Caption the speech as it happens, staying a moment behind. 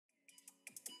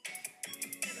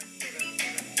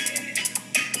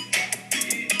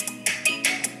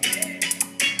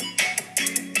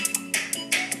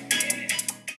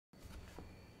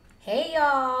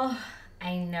y'all.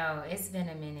 I know it's been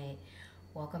a minute.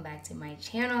 Welcome back to my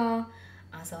channel.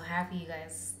 I'm so happy you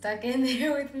guys stuck in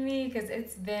there with me because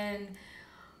it's been,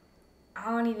 I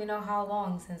don't even know how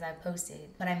long since I posted,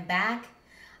 but I'm back.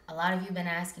 A lot of you have been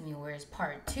asking me where's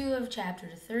part 2 of chapter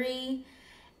 3,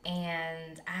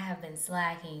 and I have been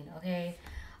slacking, okay?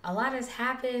 A lot has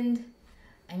happened.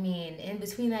 I mean, in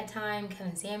between that time,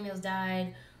 Kevin Samuels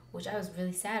died, which I was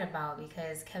really sad about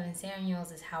because Kevin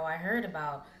Samuels is how I heard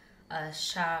about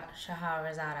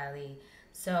Shahrazad Ali.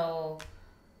 So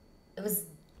it was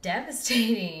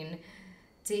devastating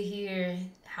to hear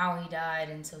how he died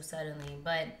and so suddenly.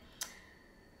 But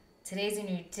today's a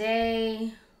new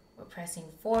day. We're pressing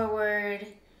forward.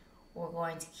 We're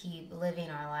going to keep living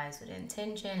our lives with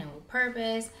intention and with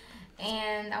purpose.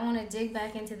 And I want to dig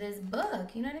back into this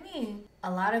book. You know what I mean?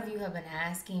 A lot of you have been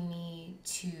asking me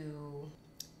to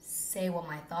say what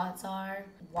my thoughts are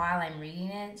while I'm reading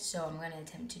it. So I'm going to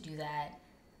attempt to do that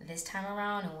this time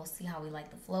around. And we'll see how we like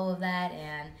the flow of that.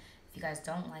 And if you guys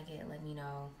don't like it, let me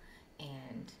know.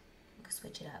 And we can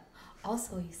switch it up.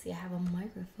 Also, you see I have a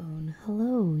microphone.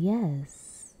 Hello,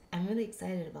 yes. I'm really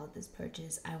excited about this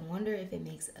purchase. I wonder if it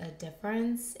makes a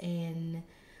difference in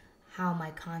how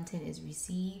my content is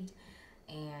received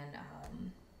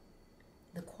and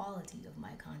the quality of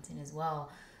my content as well.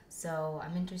 So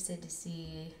I'm interested to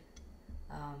see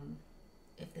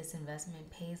if this investment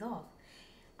pays off.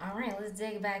 All right, let's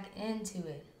dig back into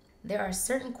it. There are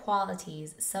certain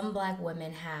qualities some black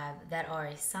women have that are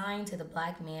a sign to the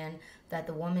black man that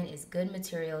the woman is good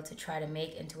material to try to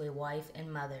make into a wife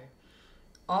and mother.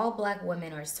 All black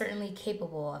women are certainly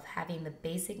capable of having the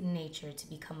basic nature to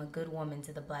become a good woman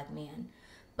to the black man,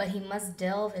 but he must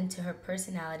delve into her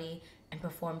personality and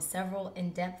perform several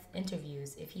in-depth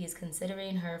interviews if he is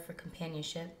considering her for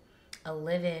companionship, a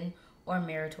live-in, or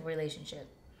marital relationship.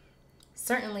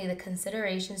 Certainly, the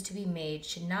considerations to be made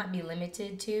should not be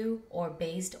limited to or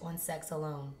based on sex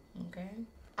alone. Okay?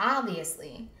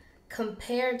 Obviously,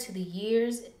 compared to the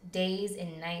years, days,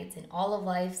 and nights in all of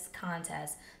life's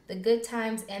contests, the good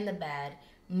times and the bad,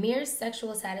 mere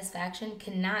sexual satisfaction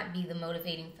cannot be the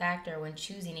motivating factor when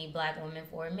choosing a black woman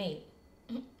for a mate.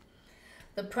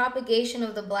 The propagation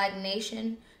of the black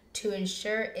nation to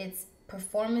ensure its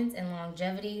performance and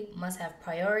longevity must have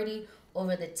priority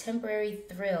over the temporary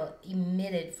thrill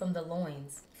emitted from the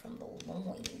loins.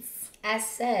 As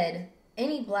said,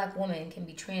 any black woman can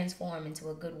be transformed into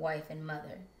a good wife and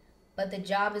mother, but the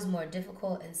job is more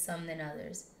difficult in some than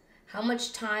others. How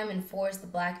much time and force the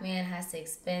black man has to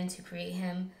expend to create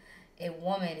him a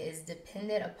woman is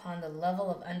dependent upon the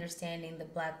level of understanding the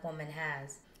black woman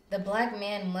has. The black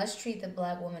man must treat the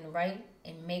black woman right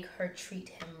and make her treat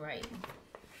him right.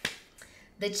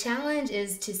 The challenge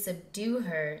is to subdue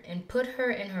her and put her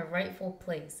in her rightful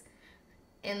place.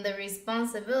 And the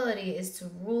responsibility is to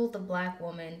rule the black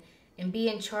woman and be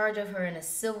in charge of her in a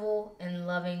civil and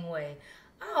loving way.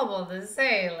 I was about to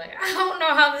say, like, I don't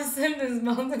know how this sentence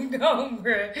about to go,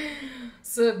 bruh.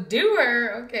 Subdue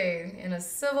her, okay, in a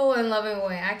civil and loving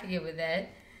way. I can get with that.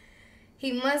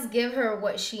 He must give her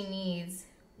what she needs,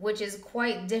 which is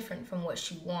quite different from what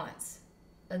she wants.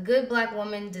 A good black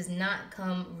woman does not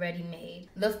come ready-made.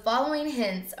 The following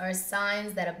hints are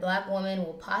signs that a black woman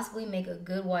will possibly make a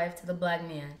good wife to the black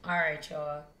man. All right,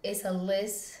 y'all. It's a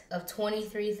list of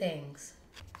 23 things.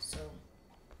 So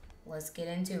let's get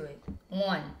into it.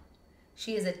 1.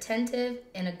 She is attentive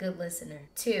and a good listener.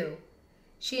 2.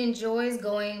 She enjoys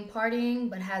going partying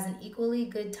but has an equally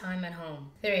good time at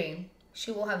home. 3.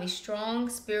 She will have a strong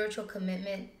spiritual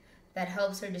commitment that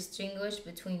helps her distinguish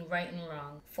between right and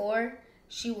wrong. 4.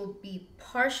 She will be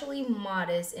partially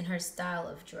modest in her style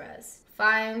of dress.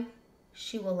 5.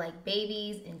 She will like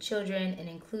babies and children and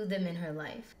include them in her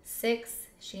life. 6.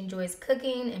 She enjoys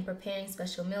cooking and preparing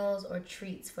special meals or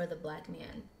treats for the black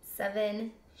man.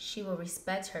 7. She will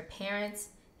respect her parents,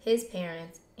 his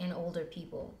parents, and older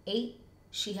people. 8.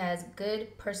 She has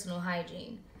good personal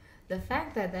hygiene. The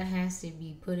fact that that has to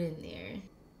be put in there,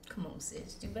 come on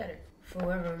sis, do better. For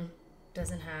whoever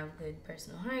doesn't have good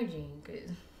personal hygiene, because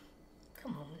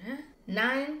come on now.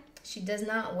 9. She does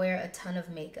not wear a ton of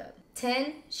makeup.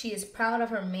 10. She is proud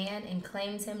of her man and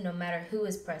claims him no matter who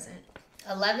is present.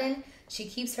 11. She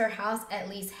keeps her house at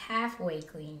least halfway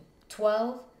clean.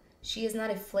 12. She is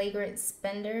not a flagrant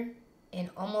spender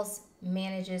and almost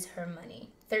manages her money.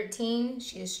 13.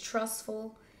 She is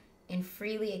trustful and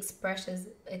freely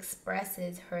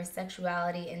expresses her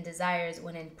sexuality and desires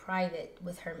when in private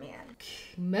with her man.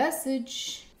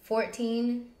 Message.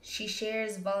 14. She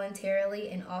shares voluntarily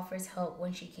and offers help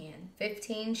when she can.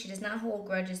 15. She does not hold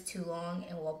grudges too long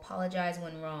and will apologize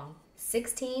when wrong.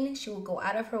 16, she will go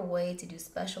out of her way to do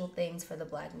special things for the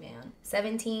black man.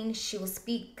 17, she will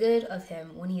speak good of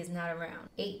him when he is not around.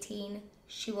 18,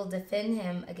 she will defend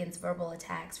him against verbal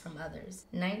attacks from others.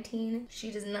 19, she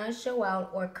does not show out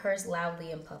or curse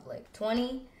loudly in public.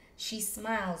 20, she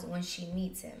smiles when she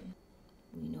meets him.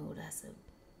 We know that's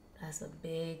a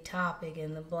big topic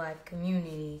in the black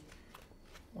community.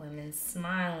 Women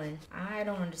smiling. I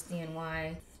don't understand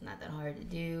why. It's not that hard to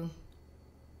do.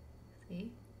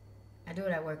 See? I do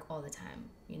it at work all the time,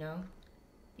 you know?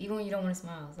 Even when you don't want to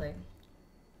smile, it's like,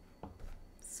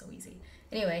 so easy.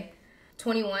 Anyway,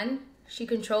 21, she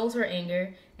controls her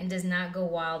anger and does not go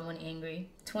wild when angry.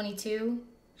 22,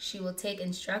 she will take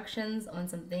instructions on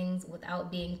some things without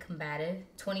being combative.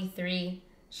 23,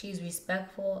 she's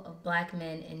respectful of black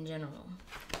men in general.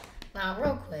 Now,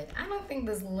 real quick, I don't think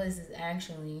this list is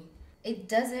actually, it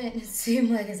doesn't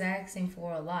seem like it's asking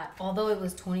for a lot. Although it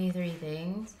was 23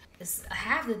 things,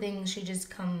 half the things should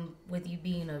just come with you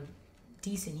being a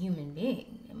decent human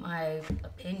being, in my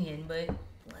opinion, but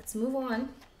let's move on.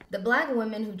 The black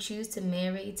women who choose to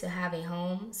marry to have a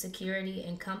home, security,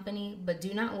 and company, but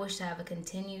do not wish to have a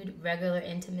continued regular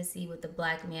intimacy with the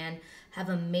black man, have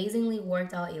amazingly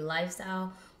worked out a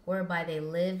lifestyle whereby they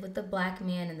live with the black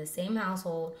man in the same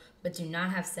household but do not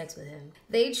have sex with him.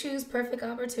 They choose perfect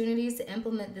opportunities to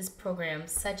implement this program,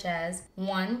 such as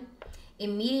 1,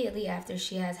 immediately after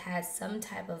she has had some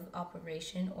type of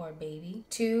operation or baby.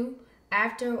 2,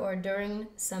 after or during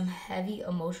some heavy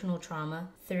emotional trauma.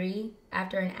 3,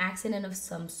 after an accident of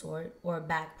some sort or a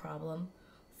back problem.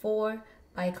 4,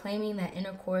 by claiming that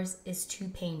intercourse is too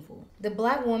painful. The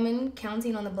black woman,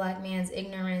 counting on the black man's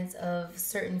ignorance of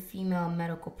certain female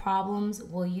medical problems,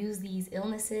 will use these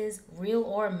illnesses, real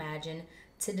or imagined,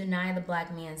 to deny the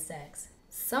black man sex.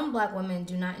 Some black women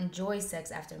do not enjoy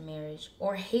sex after marriage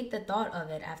or hate the thought of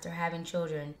it after having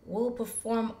children, will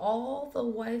perform all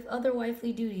the other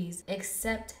wifely duties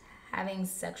except having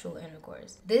sexual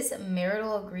intercourse. This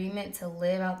marital agreement to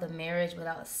live out the marriage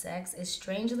without sex is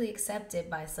strangely accepted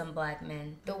by some black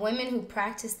men. The women who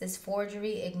practice this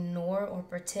forgery ignore or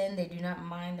pretend they do not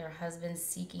mind their husbands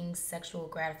seeking sexual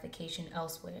gratification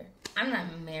elsewhere. I'm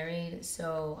not married,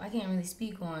 so I can't really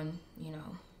speak on,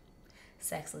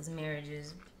 sexless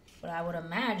marriages, but I would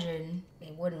imagine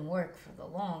it wouldn't work for the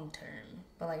long term.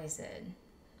 But like I said,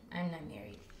 I'm not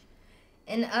married.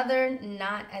 In other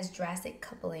not as drastic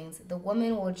couplings, the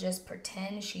woman will just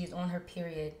pretend she is on her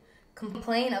period,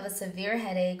 complain of a severe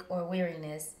headache or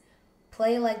weariness,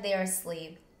 play like they are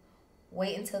asleep,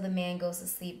 wait until the man goes to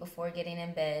sleep before getting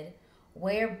in bed,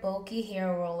 wear bulky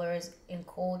hair rollers and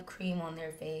cold cream on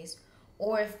their face,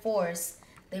 or if forced,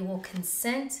 they will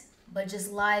consent but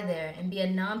just lie there and be a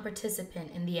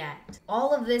non-participant in the act.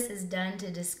 All of this is done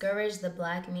to discourage the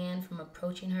black man from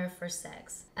approaching her for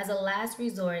sex. As a last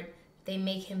resort, they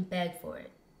make him beg for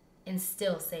it and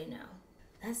still say no.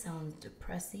 That sounds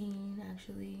depressing,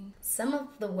 actually. Some of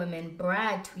the women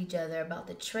brag to each other about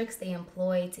the tricks they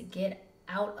employ to get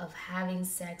out of having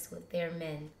sex with their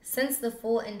men. Since the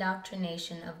full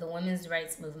indoctrination of the women's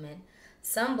rights movement,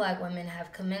 some black women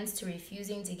have commenced to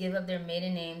refusing to give up their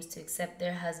maiden names to accept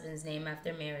their husband's name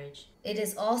after marriage. It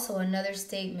is also another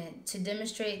statement to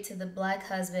demonstrate to the black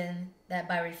husband that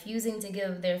by refusing to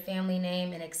give their family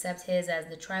name and accept his as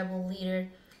the tribal leader,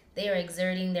 they are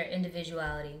exerting their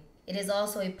individuality. It is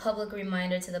also a public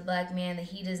reminder to the black man that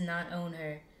he does not own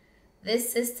her.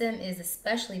 This system is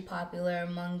especially popular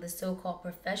among the so-called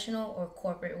professional or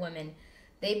corporate women.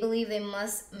 They believe they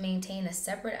must maintain a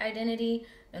separate identity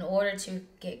in order to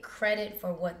get credit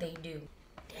for what they do.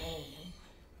 Dang.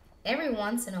 Every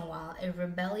once in a while, a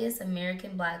rebellious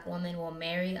American black woman will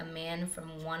marry a man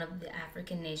from one of the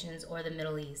African nations or the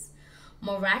Middle East.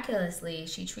 Miraculously,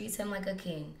 she treats him like a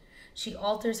king. She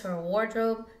alters her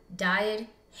wardrobe, diet,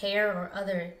 hair, or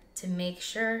other to make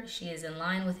sure she is in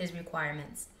line with his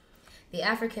requirements. The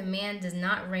African man does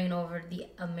not reign over the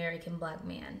American black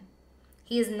man.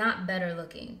 He is not better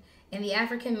looking, and the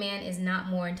African man is not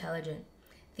more intelligent.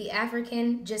 The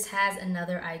African just has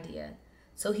another idea,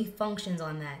 so he functions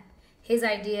on that. His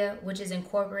idea, which is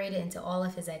incorporated into all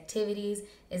of his activities,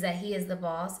 is that he is the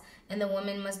boss, and the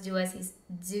woman must do as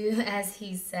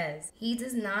he says. He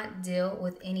does not deal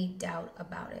with any doubt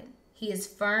about it. He is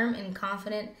firm and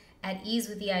confident, at ease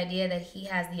with the idea that he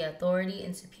has the authority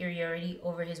and superiority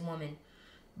over his woman.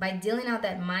 By dealing out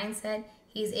that mindset,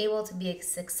 he is able to be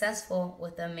successful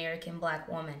with the American black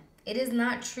woman. It is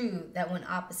not true that when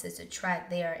opposites attract,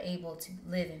 they are able to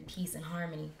live in peace and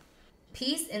harmony.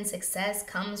 Peace and success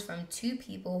comes from two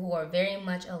people who are very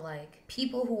much alike,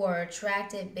 people who are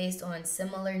attracted based on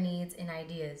similar needs and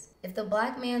ideas. If the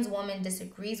black man's woman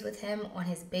disagrees with him on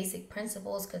his basic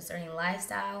principles concerning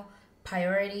lifestyle,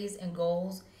 priorities, and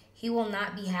goals, he will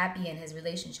not be happy in his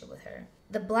relationship with her.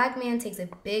 The black man takes a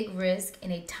big risk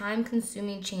and a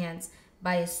time-consuming chance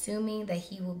by assuming that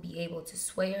he will be able to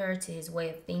sway her to his way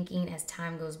of thinking as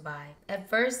time goes by. At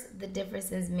first, the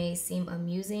differences may seem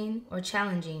amusing or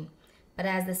challenging, but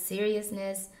as the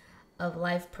seriousness of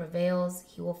life prevails,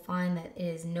 he will find that it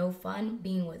is no fun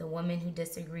being with a woman who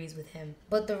disagrees with him.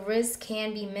 But the risk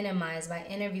can be minimized by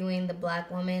interviewing the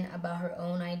black woman about her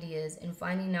own ideas and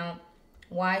finding out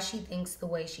why she thinks the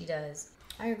way she does.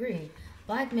 I agree.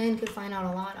 Black men could find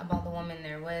out a lot about the woman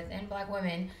they're with, and black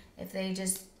women, if they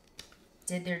just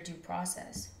did their due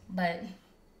process. But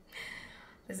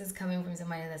this is coming from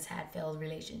somebody that's had failed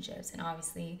relationships, and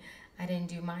obviously I didn't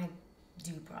do my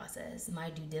due process, my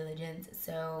due diligence,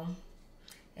 so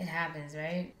it happens,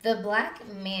 right? The black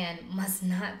man must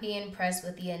not be impressed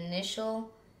with the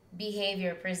initial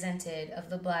behavior presented of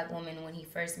the black woman when he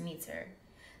first meets her.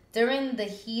 During the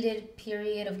heated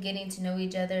period of getting to know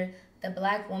each other, the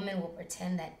black woman will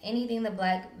pretend that anything the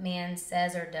black man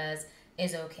says or does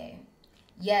is okay.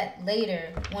 Yet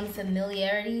later, when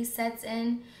familiarity sets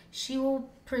in, she will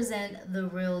present the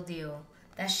real deal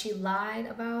that she lied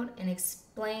about and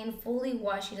explain fully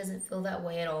why she doesn't feel that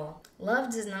way at all.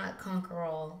 Love does not conquer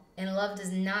all, and love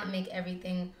does not make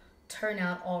everything turn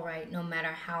out all right no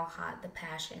matter how hot the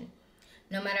passion.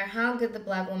 No matter how good the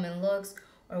black woman looks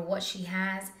or what she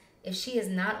has, if she is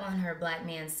not on her black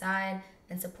man's side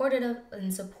and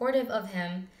supportive of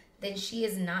him, then she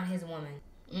is not his woman.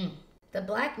 The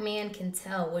black man can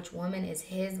tell which woman is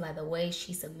his by the way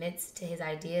she submits to his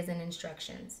ideas and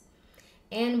instructions,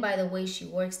 and by the way she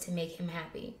works to make him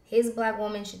happy. His black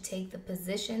woman should take the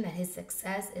position that his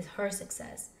success is her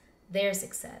success, their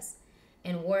success,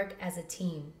 and work as a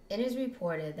team. It is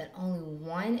reported that only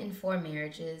 1 in 4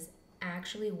 marriages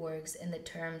actually works in the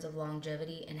terms of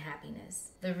longevity and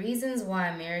happiness. The reasons why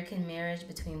American marriage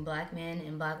between black men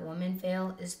and black women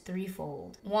fail is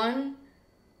threefold. 1,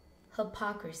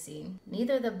 hypocrisy.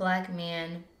 Neither the black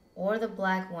man or the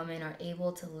black woman are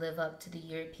able to live up to the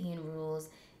European rules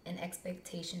and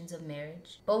expectations of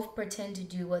marriage. Both pretend to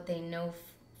do what they know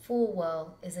full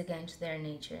well is against their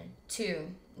nature. 2,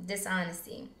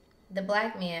 dishonesty. The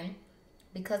black man,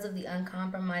 because of the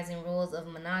uncompromising rules of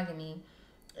monogamy,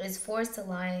 is forced to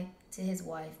lie to his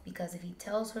wife because if he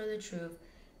tells her the truth,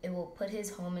 it will put his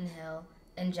home in hell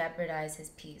and jeopardize his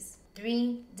peace.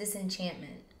 3,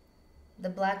 disenchantment. The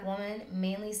black woman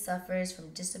mainly suffers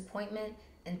from disappointment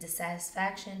and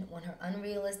dissatisfaction when her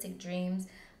unrealistic dreams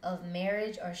of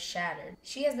marriage are shattered.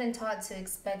 She has been taught to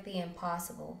expect the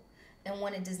impossible, and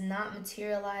when it does not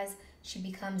materialize, she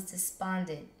becomes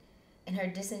despondent, and her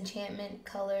disenchantment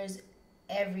colors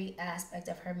every aspect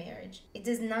of her marriage. It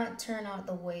does not turn out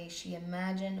the way she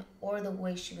imagined or the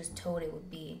way she was told it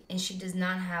would be, and she does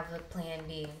not have a plan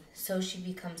B, so she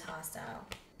becomes hostile.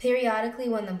 Periodically,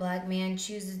 when the black man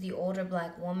chooses the older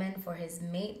black woman for his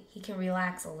mate, he can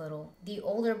relax a little. The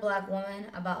older black woman,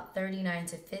 about 39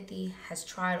 to 50, has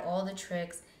tried all the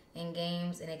tricks and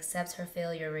games and accepts her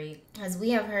failure rate. As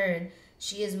we have heard,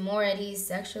 she is more at ease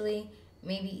sexually,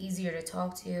 maybe easier to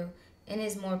talk to, and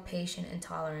is more patient and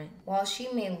tolerant. While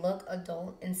she may look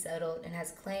adult and settled and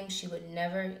has claimed she would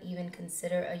never even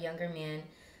consider a younger man,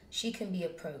 she can be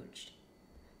approached.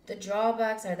 The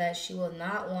drawbacks are that she will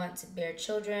not want to bear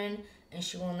children, and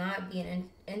she will not be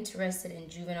interested in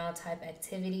juvenile type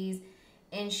activities,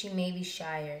 and she may be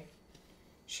shyer.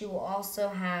 She will also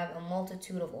have a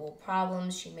multitude of old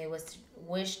problems she may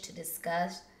wish to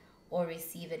discuss or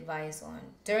receive advice on.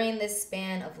 During this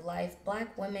span of life,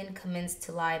 black women commence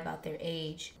to lie about their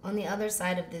age. On the other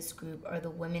side of this group are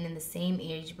the women in the same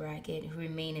age bracket who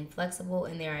remain inflexible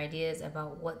in their ideas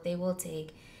about what they will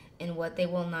take and what they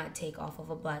will not take off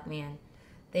of a black man.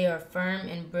 They are firm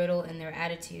and brittle in their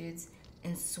attitudes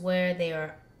and swear they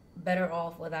are better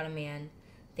off without a man.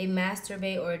 They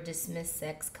masturbate or dismiss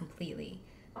sex completely.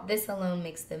 This alone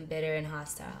makes them bitter and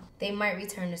hostile. They might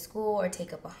return to school or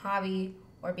take up a hobby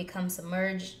or become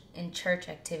submerged in church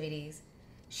activities.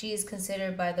 She is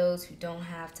considered by those who don't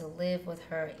have to live with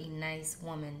her a nice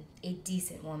woman, a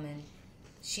decent woman.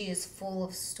 She is full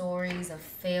of stories of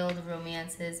failed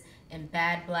romances and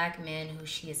bad black men who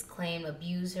she has claimed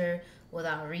abuse her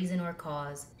without reason or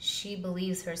cause. She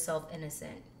believes herself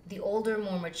innocent. The older,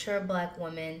 more mature black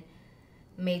woman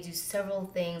may do several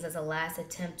things as a last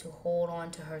attempt to hold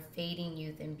on to her fading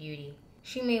youth and beauty.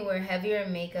 She may wear heavier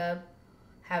makeup,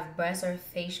 have breast or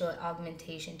facial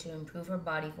augmentation to improve her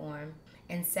body form,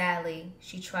 and sadly,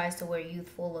 she tries to wear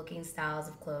youthful looking styles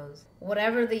of clothes.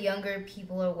 Whatever the younger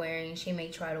people are wearing, she may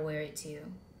try to wear it too.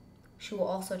 She will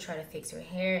also try to fix her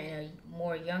hair in a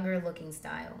more younger looking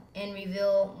style and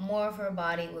reveal more of her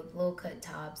body with low cut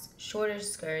tops, shorter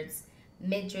skirts,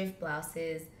 midriff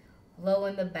blouses, low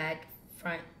in the back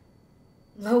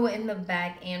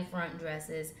and front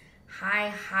dresses,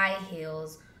 high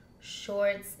heels,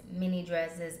 shorts, mini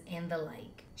dresses, and the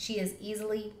like. She is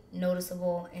easily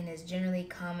noticeable and is generally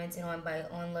commented on by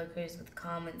onlookers with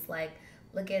comments like,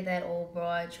 "Look at that old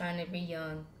broad trying to be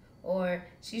young," or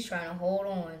 "She's trying to hold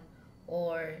on,"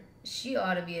 or "She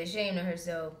ought to be ashamed of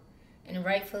herself," and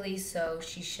rightfully so,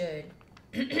 she should.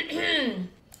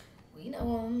 We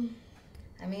know them.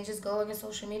 I mean, just go look at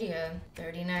social media.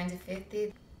 39 to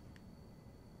 50.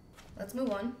 Let's move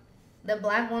on. The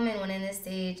black woman, when in this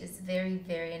stage, is very,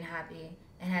 very unhappy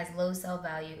and has low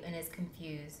self-value and is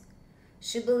confused.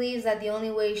 She believes that the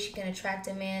only way she can attract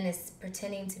a man is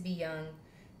pretending to be young,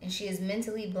 and she is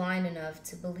mentally blind enough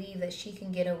to believe that she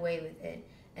can get away with it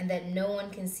and that no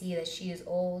one can see that she is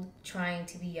old trying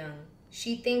to be young.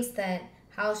 She thinks that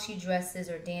how she dresses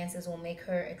or dances will make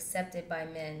her accepted by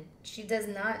men. She does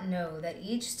not know that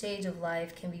each stage of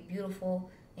life can be beautiful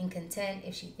and content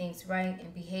if she thinks right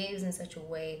and behaves in such a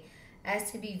way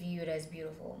as to be viewed as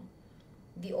beautiful.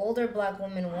 The older black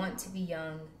women want to be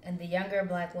young, and the younger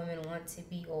black women want to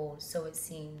be old, so it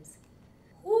seems.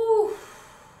 Woo!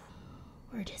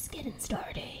 We're just getting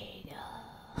started.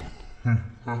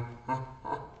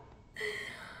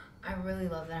 I really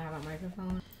love that I have a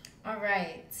microphone.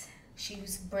 Alright,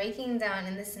 she's breaking down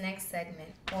in this next segment.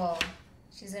 Well,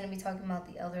 she's going to be talking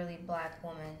about the elderly black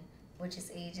woman, which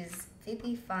is ages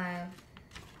 55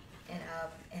 and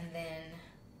up, and then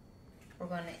we're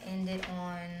going to end it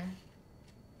on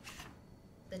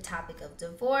the topic of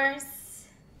divorce,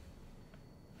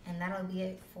 and that'll be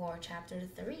it for chapter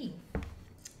 3.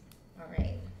 All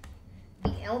right.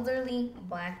 The elderly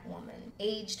black woman,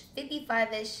 aged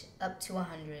 55-ish up to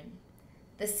 100.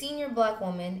 The senior black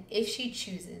woman, if she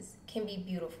chooses, can be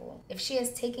beautiful. If she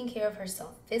has taken care of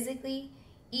herself physically,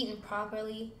 eaten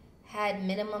properly, had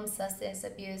minimum substance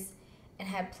abuse, and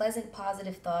had pleasant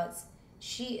positive thoughts,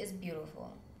 she is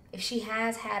beautiful. If she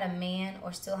has had a man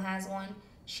or still has one,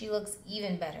 she looks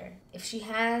even better. If she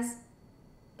has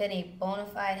been a bona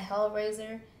fide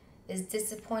hellraiser, is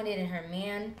disappointed in her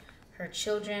man, her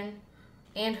children,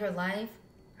 and her life,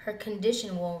 her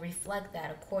condition will reflect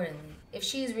that accordingly. If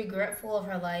she is regretful of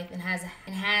her life and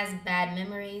has bad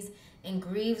memories and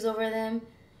grieves over them,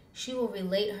 she will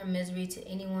relate her misery to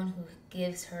anyone who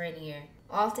gives her an ear.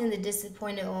 Often the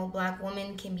disappointed old black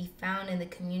woman can be found in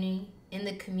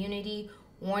the community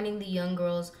warning the young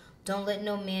girls, "Don't let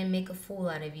no man make a fool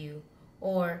out of you,"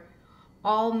 or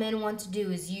 "All men want to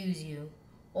do is use you,"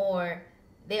 or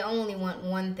 "They only want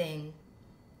one thing."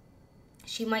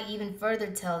 She might even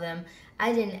further tell them,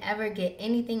 "I didn't ever get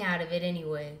anything out of it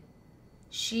anyway."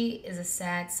 She is a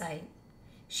sad sight.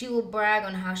 She will brag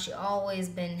on how she always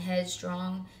been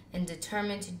headstrong and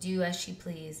determined to do as she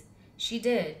pleased. She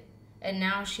did, and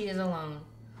now she is alone,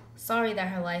 sorry that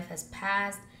her life has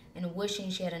passed and wishing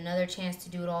she had another chance to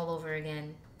do it all over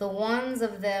again. The ones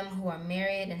of them who are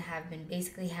married and have been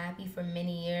basically happy for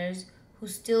many years, who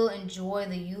still enjoy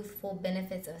the youthful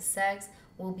benefits of sex,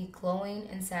 will be glowing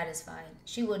and satisfied.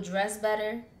 She will dress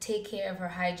better, take care of her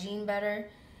hygiene better,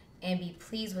 and be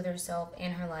pleased with herself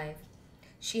and her life.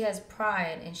 She has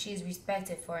pride, and she is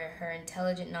respected for her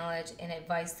intelligent knowledge and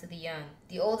advice to the young.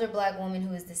 The older black woman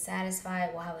who is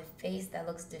dissatisfied will have a face that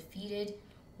looks defeated,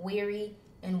 weary,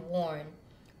 and worn.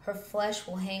 Her flesh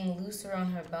will hang looser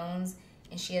on her bones,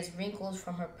 and she has wrinkles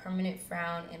from her permanent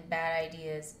frown and bad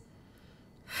ideas.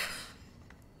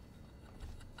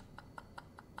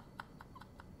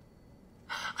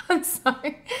 I'm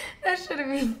sorry. That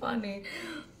shouldn't be funny.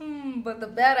 But the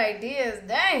bad ideas,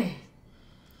 dang.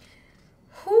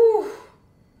 Whew.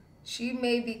 She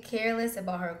may be careless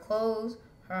about her clothes,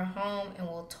 her home, and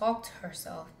will talk to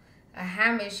herself, a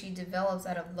habit she develops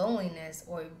out of loneliness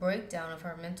or a breakdown of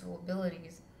her mental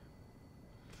abilities.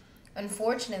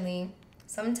 Unfortunately,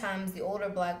 sometimes the older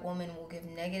black woman will give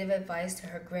negative advice to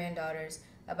her granddaughters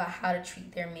about how to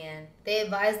treat their man. They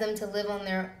advise them to live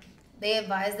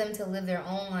their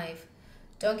own life.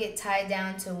 Don't get tied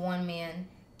down to one man.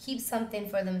 Keep something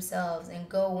for themselves and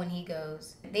go when he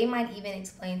goes. They might even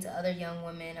explain to other young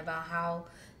women about how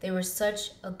they were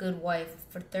such a good wife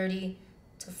for 30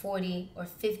 to 40 or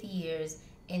 50 years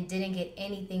and didn't get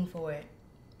anything for it.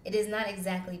 It is not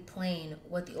exactly plain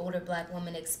what the older black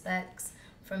woman expects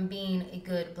from being a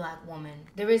good black woman.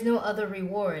 There is no other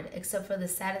reward except for the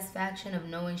satisfaction of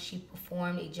knowing she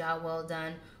performed a job well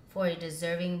done for a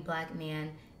deserving black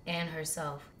man and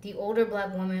herself. The older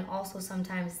black woman also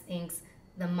sometimes thinks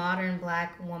the modern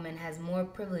black woman has more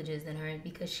privileges than her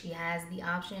because she has the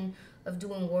option of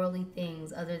doing worldly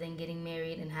things other than getting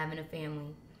married and having a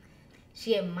family.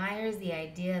 She admires the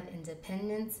idea of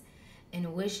independence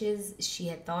and wishes she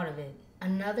had thought of it.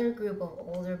 Another group of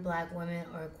older black women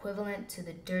are equivalent to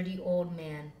the dirty old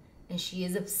man, and she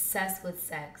is obsessed with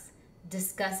sex,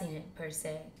 discussing it per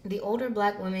se. The older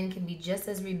black women can be just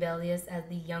as rebellious as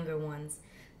the younger ones.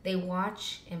 They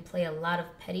watch and play a lot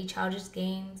of petty childish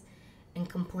games and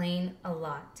complain a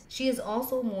lot. She is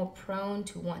also more prone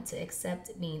to want to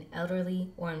accept being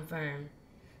elderly or infirm.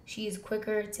 She is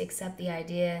quicker to accept the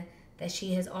idea that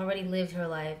she has already lived her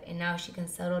life and now she can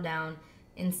settle down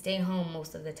and stay home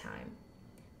most of the time.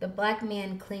 The black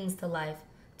man clings to life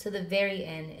to the very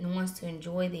end and wants to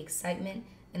enjoy the excitement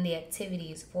and the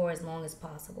activities for as long as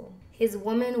possible. His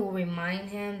woman will remind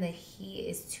him that he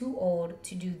is too old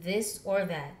to do this or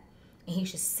that, and he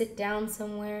should sit down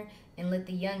somewhere and let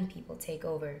the young people take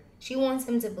over. She wants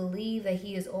him to believe that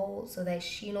he is old so that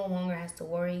she no longer has to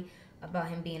worry about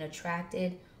him being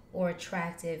attracted or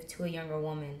attractive to a younger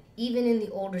woman. Even in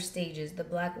the older stages, the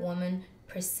black woman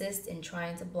persists in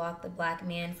trying to block the black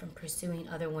man from pursuing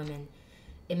other women.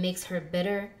 It makes her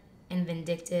bitter and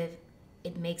vindictive.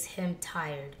 It makes him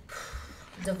tired.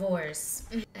 Divorce.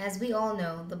 As we all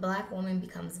know, the black woman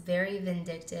becomes very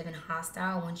vindictive and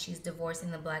hostile when she's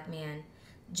divorcing the black man.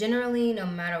 Generally, no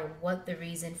matter what the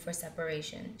reason for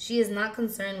separation. She is not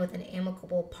concerned with an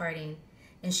amicable parting,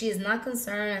 and she is not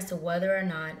concerned as to whether or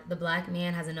not the black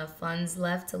man has enough funds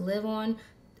left to live on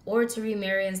or to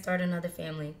remarry and start another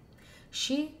family.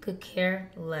 She could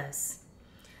care less.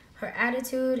 Her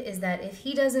attitude is that if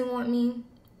he doesn't want me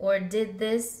or did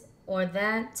this or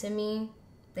that to me,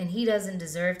 then he doesn't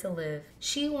deserve to live.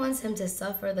 She wants him to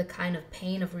suffer the kind of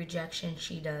pain of rejection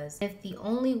she does. If the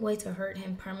only way to hurt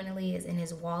him permanently is in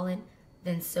his wallet,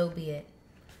 then so be it.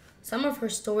 Some of her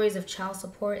stories of child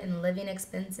support and living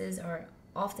expenses are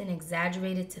often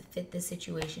exaggerated to fit the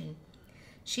situation.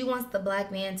 She wants the black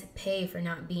man to pay for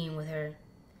not being with her.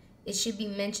 It should be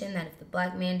mentioned that if the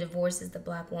black man divorces the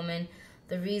black woman,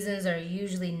 the reasons are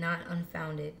usually not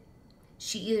unfounded.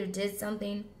 She either did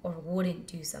something or wouldn't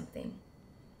do something.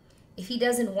 If he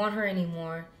doesn't want her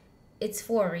anymore, it's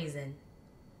for a reason.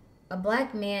 A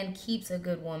black man keeps a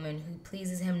good woman who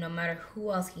pleases him no matter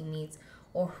who else he meets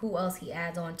or who else he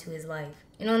adds on to his life.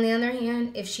 And on the other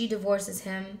hand, if she divorces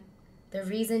him, the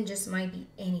reason just might be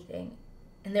anything.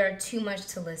 And there are too much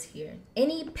to list here.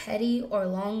 Any petty or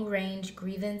long-range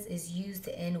grievance is used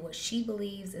to end what she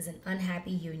believes is an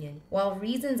unhappy union. While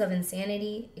reasons of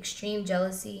insanity, extreme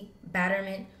jealousy,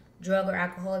 batterment, drug or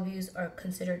alcohol abuse are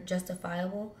considered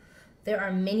justifiable, there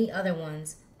are many other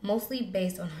ones, mostly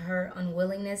based on her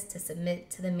unwillingness to submit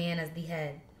to the man as the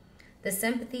head. The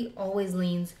sympathy always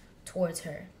leans towards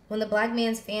her. When the black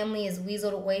man's family is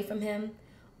weaseled away from him,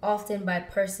 often by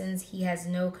persons he has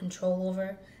no control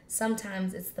over,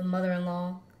 sometimes it's the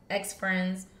mother-in-law,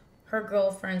 ex-friends, her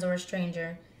girlfriends, or a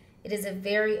stranger, it is a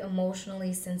very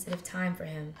emotionally sensitive time for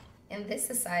him. In this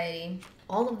society,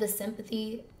 all of the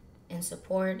sympathy and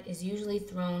support is usually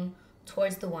thrown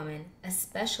towards the woman,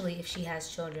 especially if she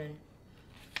has children.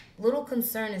 Little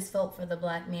concern is felt for the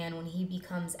black man when he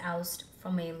becomes ousted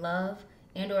from a love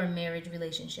and or a marriage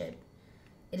relationship.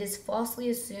 It is falsely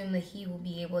assumed that he will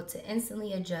be able to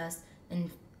instantly adjust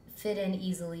and fit in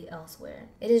easily elsewhere.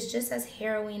 It is just as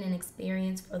harrowing an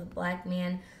experience for the black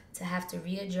man to have to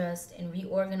readjust and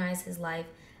reorganize his life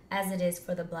as it is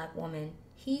for the black woman.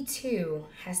 He too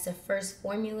has to first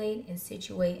formulate and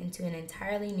situate into an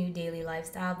entirely new daily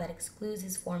lifestyle that excludes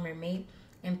his former mate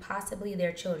and possibly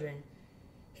their children.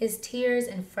 His tears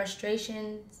and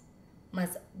frustrations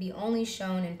must be only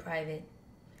shown in private,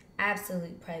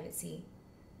 absolute privacy,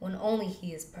 when only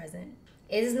he is present.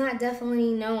 It is not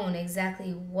definitely known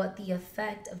exactly what the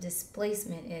effect of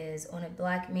displacement is on a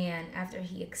black man after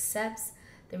he accepts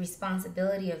the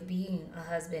responsibility of being a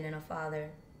husband and a father.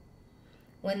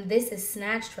 When this is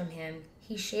snatched from him,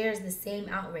 he shares the same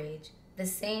outrage, the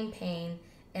same pain,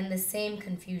 and the same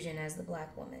confusion as the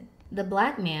black woman. The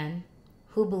black man,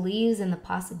 who believes in the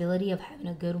possibility of having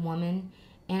a good woman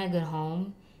and a good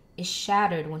home, is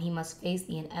shattered when he must face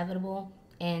the inevitable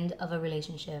end of a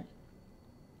relationship,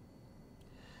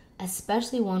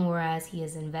 especially one whereas he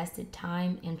has invested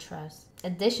time and trust.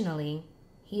 Additionally,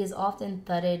 he is often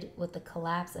thudded with the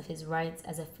collapse of his rights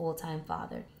as a full-time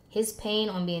father. His pain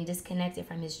on being disconnected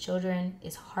from his children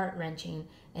is heart-wrenching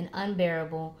and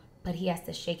unbearable, but he has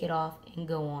to shake it off and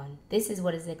go on. This is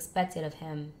what is expected of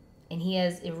him, and he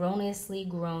has erroneously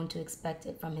grown to expect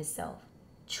it from himself.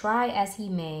 Try as he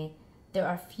may, There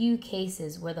are few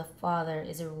cases where the father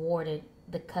is rewarded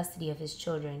the custody of his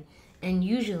children, and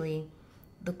usually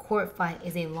the court fight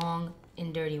is a long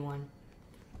and dirty one.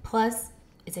 Plus,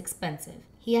 it's expensive.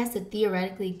 He has to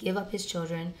theoretically give up his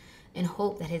children and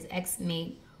hope that his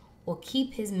ex-mate will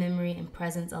keep his memory and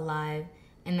presence alive,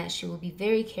 and that she will be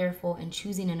very careful in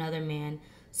choosing another man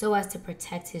so as to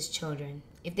protect his children.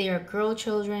 If they are girl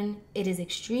children, it is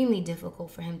extremely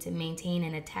difficult for him to maintain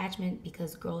an attachment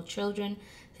because girl children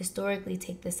historically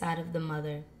take the side of the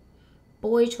mother.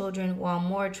 Boy children, while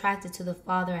more attracted to the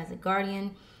father as a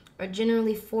guardian, are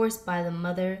generally forced by the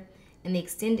mother and the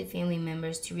extended family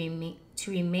members to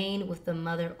remain with the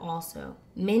mother also.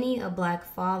 Many a black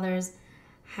fathers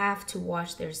have to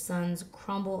watch their sons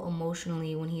crumble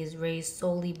emotionally when he is raised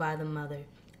solely by the mother.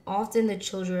 Often the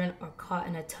children are caught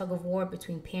in a tug of war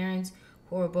between parents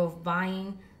who are both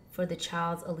vying for the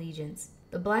child's allegiance.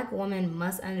 The black woman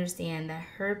must understand that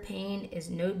her pain is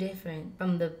no different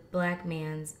from the black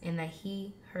man's, and that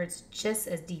he hurts just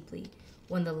as deeply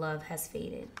when the love has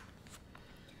faded.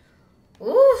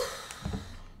 Ooh,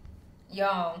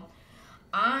 y'all,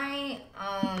 I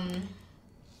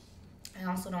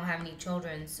also don't have any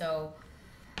children, so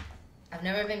I've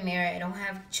never been married. I don't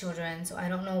have children, so I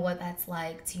don't know what that's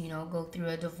like to, go through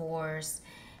a divorce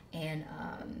and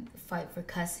fight for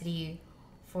custody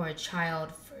for a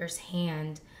child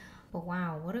firsthand. But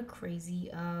wow, what a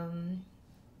crazy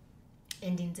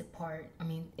ending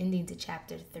to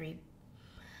chapter 3.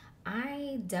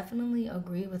 I definitely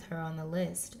agree with her on the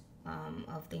list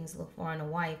of things to look for in a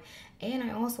wife. And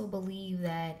I also believe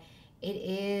that it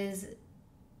is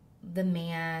the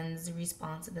man's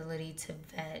responsibility to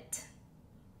vet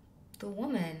the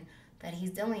woman that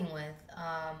he's dealing with.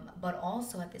 But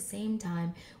also at the same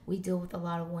time, we deal with a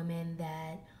lot of women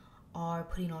that are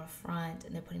putting on a front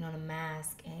and they're putting on a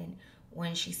mask. And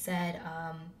when she said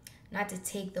not to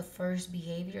take the first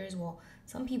behaviors, well,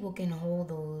 some people can hold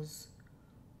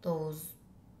those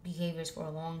behaviors for a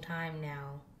long time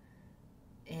now,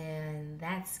 and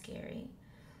that's scary.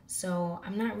 So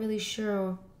I'm not really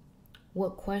sure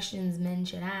what questions men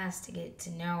should ask to get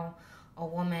to know a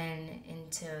woman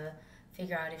and to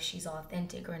figure out if she's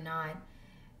authentic or not.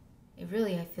 I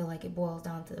feel like it boils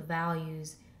down to the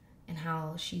values and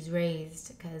how she's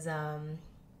raised, because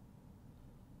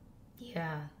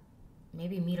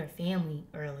maybe meet her family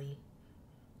early,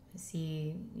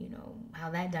 see how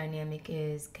that dynamic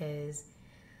is, because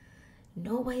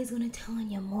nobody's gonna tell on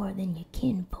you more than your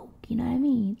kinfolk, you know what I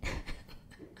mean?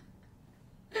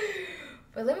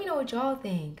 But let me know what y'all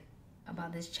think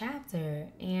about this chapter.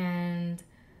 And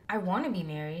I want to be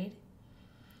married,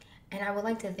 and I would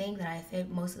like to think that I fit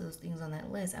most of those things on that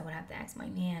list. I would have to ask my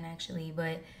man, actually,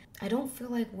 but I don't feel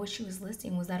like what she was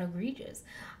listing was that egregious.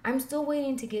 I'm still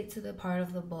waiting to get to the part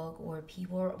of the book where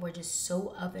people were just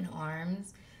so up in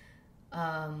arms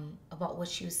about what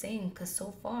she was saying, because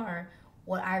so far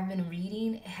what I've been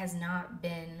reading has not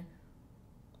been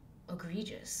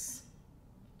egregious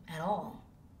at all.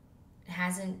 It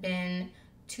hasn't been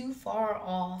too far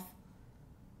off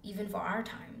even for our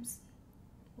times,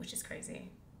 which is crazy,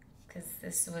 because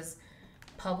this was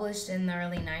published in the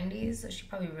early 90s, so she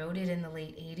probably wrote it in the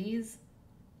late 80s.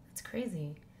 That's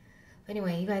crazy. But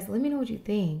anyway, you guys, let me know what you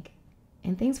think,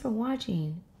 and thanks for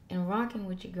watching and rocking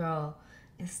with your girl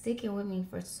and sticking with me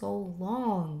for so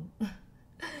long,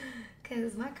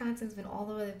 because my content's been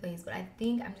all over the place. But I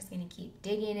think I'm just gonna keep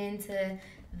digging into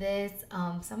this.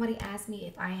 Somebody asked me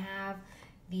if I have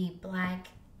the Black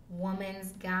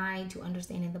Woman's Guide to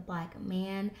Understanding the Black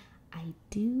Man. I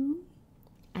do.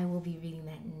 I will be reading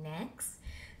that next.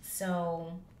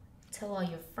 So tell all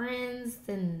your friends,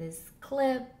 send this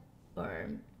clip, or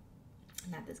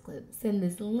not this clip, send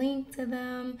this link to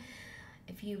them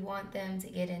if you want them to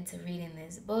get into reading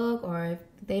this book, or if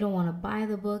they don't want to buy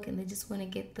the book and they just want to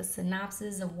get the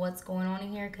synopsis of what's going on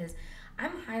in here, because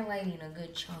I'm highlighting a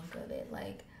good chunk of it.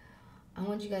 Like, I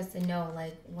want you guys to know,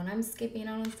 like, when I'm skipping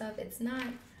out on stuff,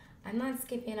 I'm not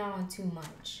skipping out on too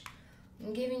much.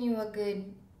 I'm giving you a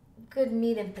good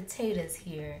meat and potatoes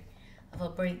here of a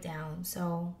breakdown.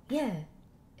 So yeah,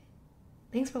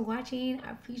 thanks for watching.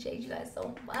 I appreciate you guys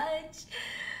so much,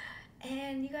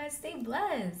 and you guys stay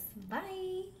blessed.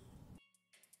 Bye.